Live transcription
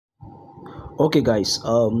Okay guys,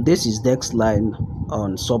 this is Dexlyn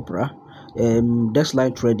on Supra,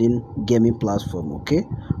 Dexlyn trading gaming platform. Okay,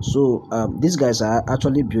 so these guys are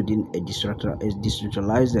actually building a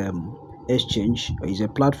decentralized exchange. Is a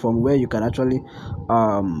platform where you can actually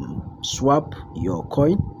swap your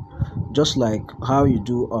coin, just like how you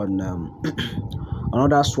do on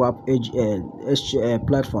another swap exchange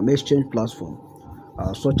platform,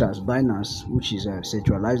 such as Binance, which is a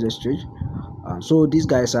centralized exchange. So these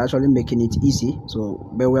guys are actually making it easy. So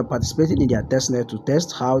but we're participating in their testnet to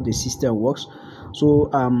test how the system works. So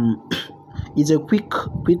it's a quick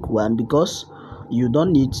one, because you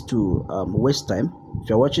don't need to waste time. If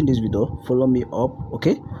you're watching this video, follow me up,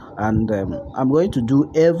 okay? And I'm going to do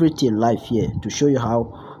everything live here to show you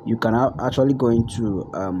how you can actually going to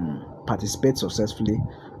participate successfully,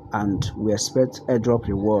 and we expect airdrop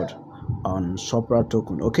reward on Supra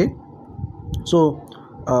token. Okay, so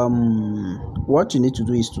what you need to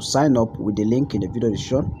do is to sign up with the link in the video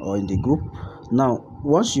description or in the group. Now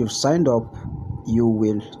once you've signed up, you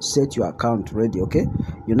will set your account ready. Okay,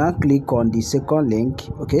 you now click on the second link.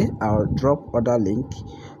 Okay, I'll drop other link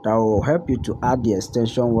that will help you to add the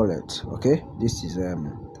extension wallet. Okay, this is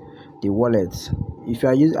the wallet. If you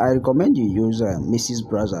are using, I recommend you use Mrs.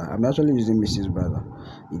 Browser. I'm actually using Mrs. Browser.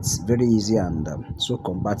 It's very easy and so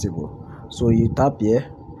compatible. So you tap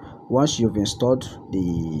here. Once you've installed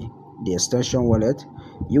the extension wallet,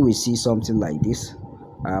 you will see something like this,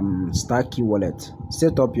 Starkey wallet.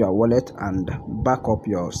 Set up your wallet and back up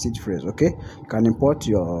your seed phrase. Okay, you can import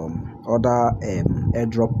your other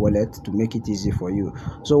airdrop wallet to make it easy for you.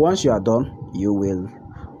 So once you are done, you will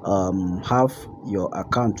have your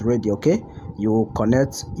account ready. Okay, you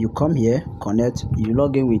connect, you come here, connect, you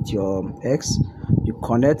log in with your X, you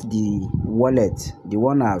connect the wallet, the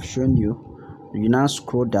one I have shown you. You now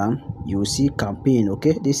scroll down, you will see campaign.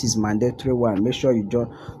 Okay, this is mandatory one. Make sure you do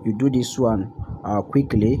this one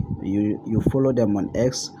quickly. You follow them on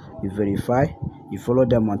X, you verify. You follow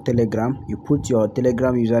them on Telegram, you put your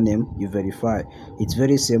Telegram username, you verify. It's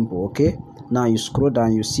very simple. Okay, now you scroll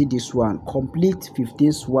down, you see this one, complete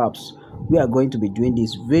 15 swaps. We are going to be doing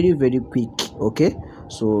this very quick. Okay,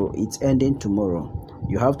 so it's ending tomorrow.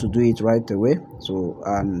 You have to do it right away. So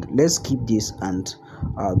and let's keep this and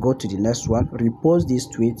go to the next one. Repost this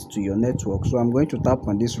tweet to your network. So I'm going to tap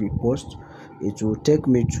on this repost. It will take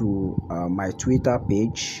me to my Twitter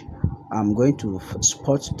page. I'm going to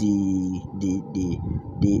spot the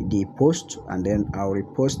post, and then I'll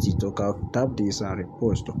repost it. Okay, I'll tap this and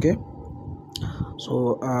repost. Okay,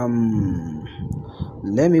 so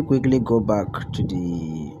let me quickly go back to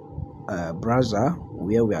the browser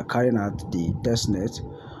where we are carrying out the testnet.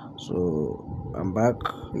 So I'm back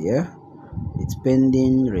here. It's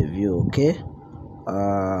pending review. Okay,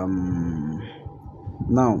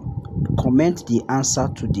 now comment the answer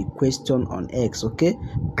to the question on X. Okay,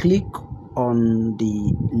 click on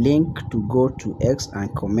the link to go to X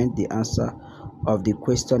and comment the answer of the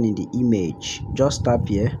question in the image. Just tap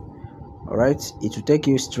here. All right, it will take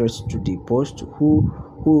you straight to the post.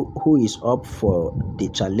 Who is up for the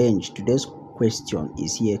challenge? Today's question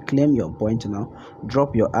is here. Claim your point now.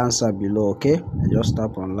 Drop your answer below. Okay, and just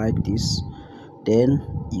tap on like this. Then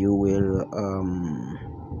you will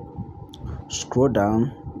scroll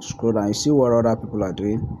down. You see what other people are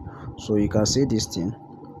doing. So you can see this thing.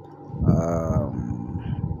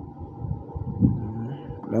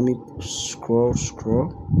 Let me scroll.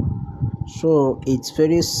 So it's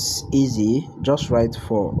very easy. Just write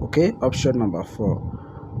 4. Okay, option number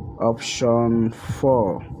 4. Option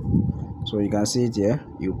 4. So you can see it here.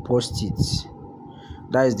 You post it.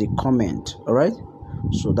 That is the comment. All right,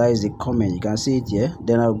 so that is the comment. You can see it here.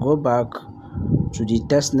 Then I'll go back to the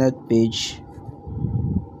testnet page,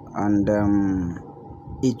 and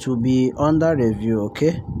it will be under review.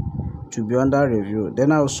 Okay, to be under review.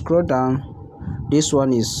 Then I'll scroll down. This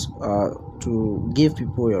one is to give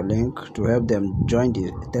people your link to help them join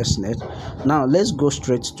the testnet. Now let's go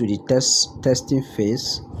straight to the testing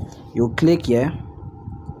phase. You click here.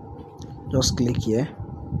 Just click here.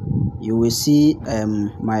 You will see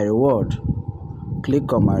my reward.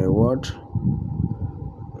 Click on my reward.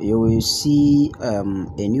 You will see a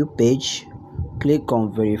new page. Click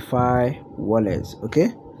on verify wallet.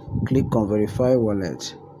 Okay, click on verify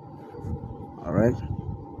wallet. All right,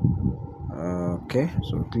 okay,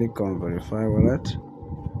 so click on verify wallet.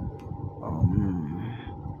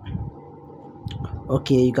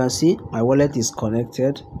 Okay, you can see my wallet is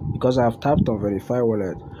connected because I've tapped on verify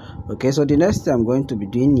wallet. Okay, so the next thing I'm going to be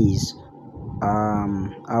doing is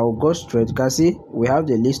I'll go straight. You can see we have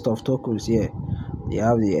the list of tokens here. They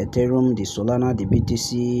have the Ethereum, the Solana, the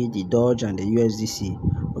BTC, the Doge, and the USDC.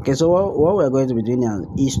 Okay, so what we're going to be doing now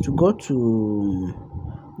is to go to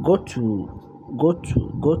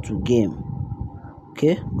game.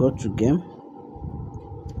 Okay, go to game.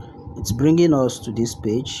 It's bringing us to this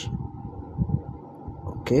page.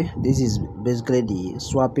 Okay, this is basically the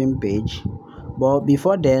swapping page, but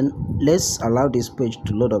before then, let's allow this page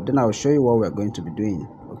to load up, then I'll show you what we're going to be doing.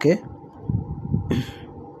 Okay.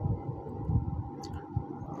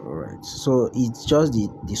 Alright, so it's just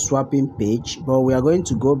the swapping page, but we are going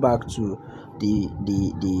to go back to the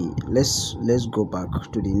let's go back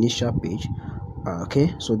to the initial page.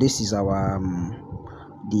 Okay, so this is our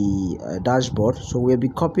dashboard. So we'll be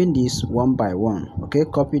copying this one by one. Okay,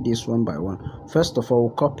 copy this one by one. First of all,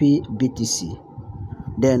 we'll copy BTC,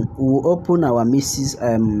 then we'll open our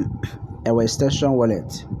our extension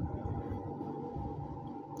wallet.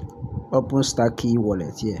 Open Starkey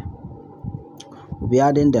wallet here. We'll be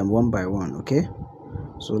adding them one by one. Okay,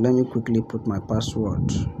 so let me quickly put my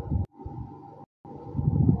password.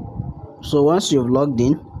 So once you've logged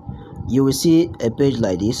in, you will see a page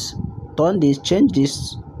like this. Change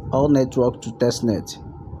this all network to Testnet.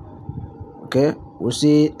 Okay, we'll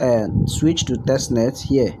see switch to Testnet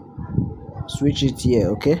here. Switch it here.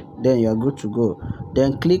 Okay, then you are good to go.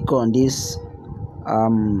 Then click on this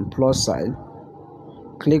plus sign.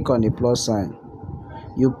 Click on the plus sign.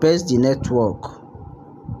 You paste the network.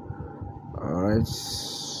 Alright,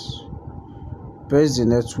 paste the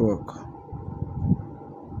network.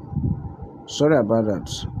 Sorry about that.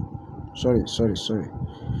 Sorry.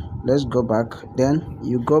 Let's go back. Then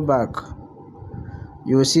you go back.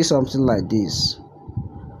 You will see something like this.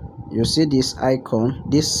 You see this icon,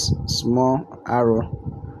 this small arrow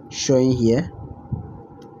showing here.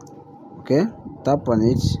 Okay, tap on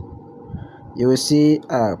it. You will see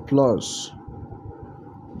plus.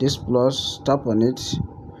 This plus, tap on it.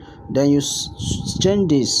 Then you change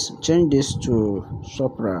this to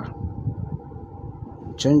Supra.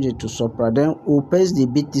 Change it to Supra. Then we'll paste the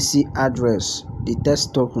BTC address, the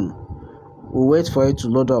test token. We'll wait for it to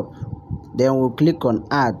load up. Then we'll click on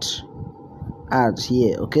add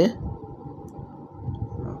here. Okay,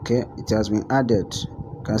 it has been added.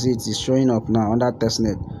 You can see it is showing up now under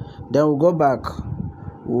Testnet. Then we'll go back.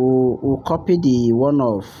 We'll copy the one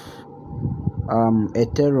of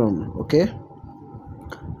Ethereum. Okay,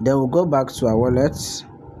 then we'll go back to our wallet.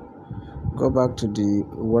 Go back to the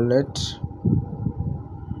wallet.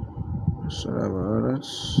 Sorry about that.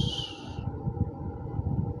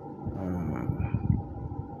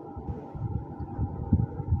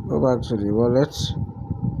 Go back to the wallet.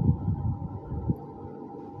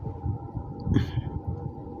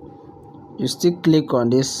 You still click on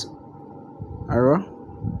this arrow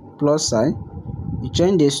plus sign. You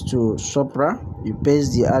change this to Supra. You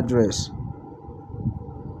paste the address.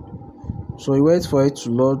 So you wait for it to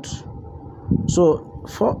load. So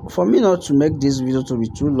for me not to make this video to be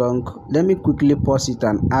too long, let me quickly pause it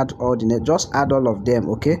and add all the just add all of them.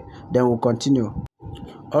 Okay, then we'll continue.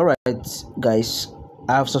 All right, guys,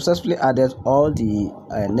 I have successfully added all the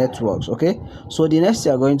networks. Okay, so the next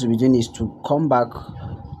thing you're going to be doing is to come back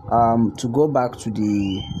to go back to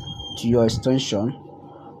your extension.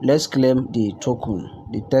 Let's claim the token,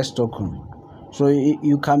 the test token. So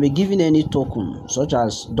you can be given any token such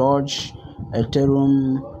as Doge,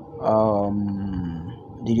 Ethereum,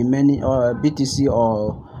 the remaining BTC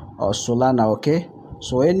or Solana. Okay,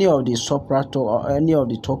 so any of the Supra or any of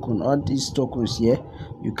the token, all these tokens here,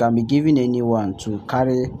 you can be given anyone to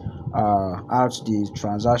carry out the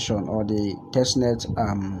transaction or the testnet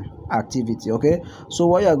activity. Okay, so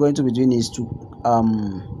what you are going to be doing is to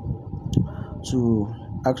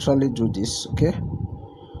actually do this. Okay,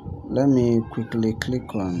 let me quickly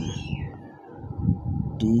click on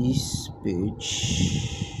this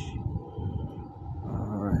page.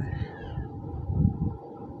 Alright,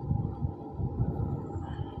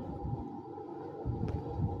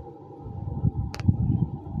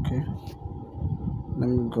 okay, let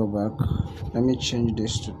me go back. Let me change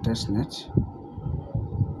this to Testnet.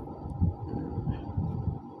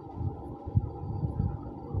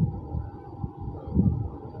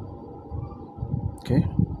 Okay,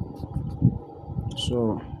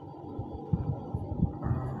 so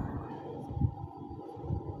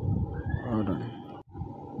hold on.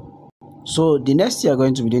 So the next thing you're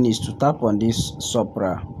going to be doing is to tap on this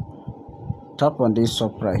Supra. Tap on this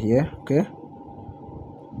Supra here. Okay,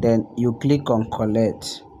 then you click on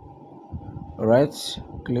collect. All right,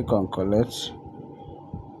 click on collect.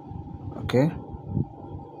 Okay,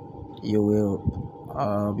 you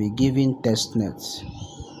will be given Testnet.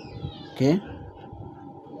 Okay,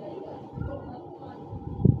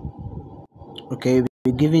 you'll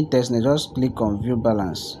be given Testnet. Just click on view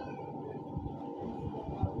balance.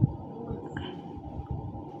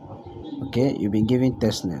 Okay, you've been given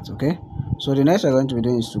testnet. Okay, so the next you're going to be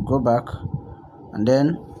doing is to go back, and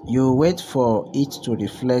then you wait for it to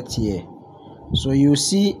reflect here. So you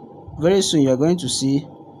see very soon you're going to see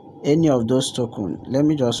any of those tokens. Let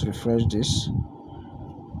me just refresh this.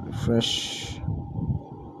 Refresh.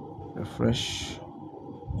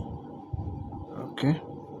 Okay,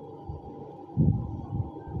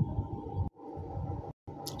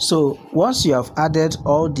 so once you have added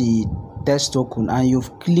all the test token and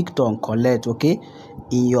you've clicked on collect, okay,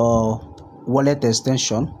 in your wallet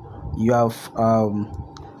extension, you have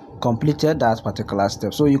completed that particular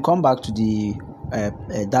step. So you come back to the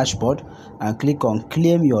dashboard and click on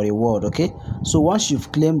claim your reward. Okay, so once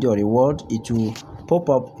you've claimed your reward, it will pop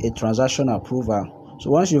up a transaction approval. So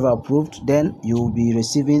once you've approved, then you will be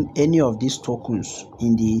receiving any of these tokens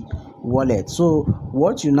in the wallet. So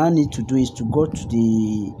what you now need to do is to go to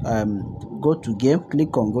the go to game,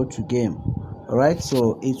 click on go to game. All right,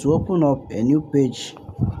 so it will open up a new page.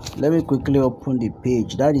 Let me quickly open the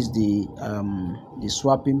page. That is the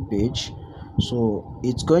swapping page. So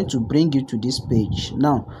it's going to bring you to this page.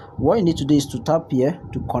 Now what you need to do is to tap here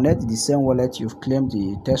to connect the same wallet you've claimed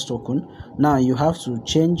the test token. Now you have to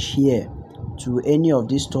change here to any of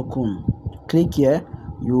these token. Click here,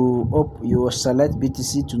 you select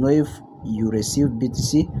BTC to know if you received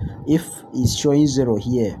BTC. If it's showing 0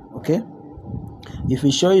 here, okay, if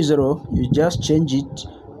it shows 0, you just change it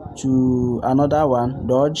to another one,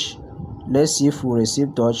 Dodge. Let's see if we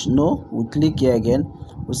receive Dodge. No, we click here again,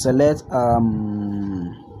 we select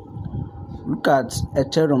look at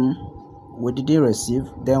Ethereum, we didn't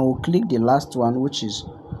receive. Then we'll click the last one, which is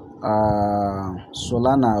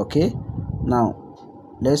Solana. Okay, now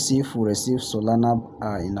let's see if we receive Solana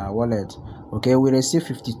in our wallet. Okay, we receive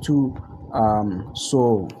 52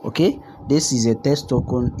 so okay, this is a test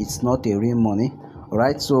token, it's not a real money. All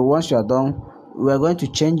right, so once you are done, we are going to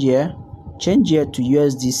change here to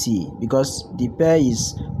USDC because the pair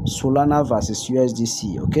is Solana versus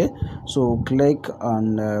USDC. Okay, so click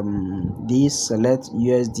on this, select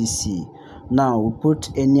USDC. Now we put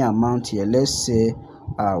any amount here. Let's say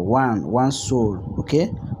one sol.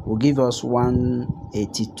 Okay, will give us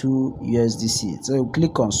 182 USDC. So we'll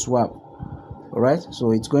click on swap. All right,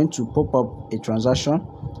 so it's going to pop up a transaction.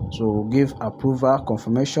 So we'll give approval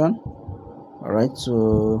confirmation. All right,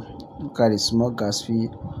 so look at the small gas fee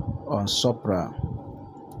on Supra.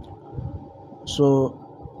 So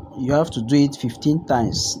you have to do it 15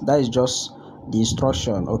 times. That is just the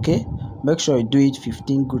instruction. Okay, make sure you do it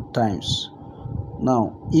 15 good times.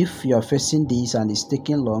 Now if you are facing this and it's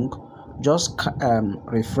taking long, just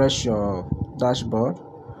refresh your dashboard,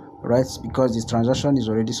 right, because the transaction is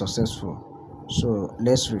already successful. So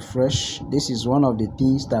let's refresh. This is one of the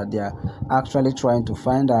things that they are actually trying to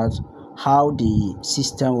find out, how the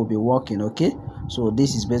system will be working. Okay, so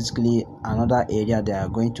this is basically another area they are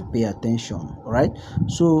going to pay attention. All right,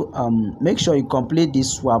 so make sure you complete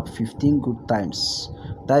this swap 15 good times.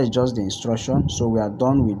 That is just the instruction. So we are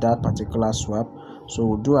done with that particular swap. So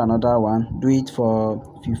we'll do another one, do it for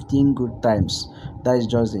 15 good times. That is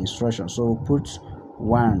just the instruction. So we'll put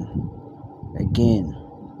 1 again,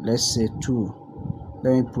 let's say 2.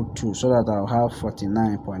 Let me put 2 so that I'll have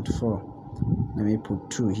 49.4. Let me put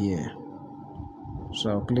 2 here. So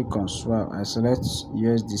I'll click on swap. I select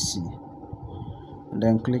USDC and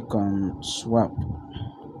then click on swap.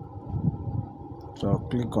 So I'll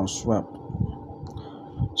click on swap.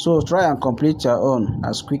 So try and complete your own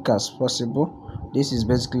as quick as possible. This is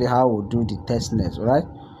basically how we'll do the testnet. All right,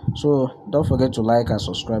 so don't forget to like and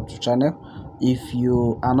subscribe to the channel. If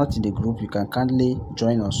you are not in the group, you can kindly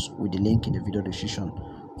join us with the link in the video description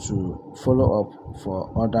to follow up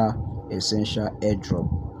for other essential airdrop.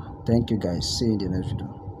 Thank you guys, see you in the next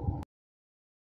video.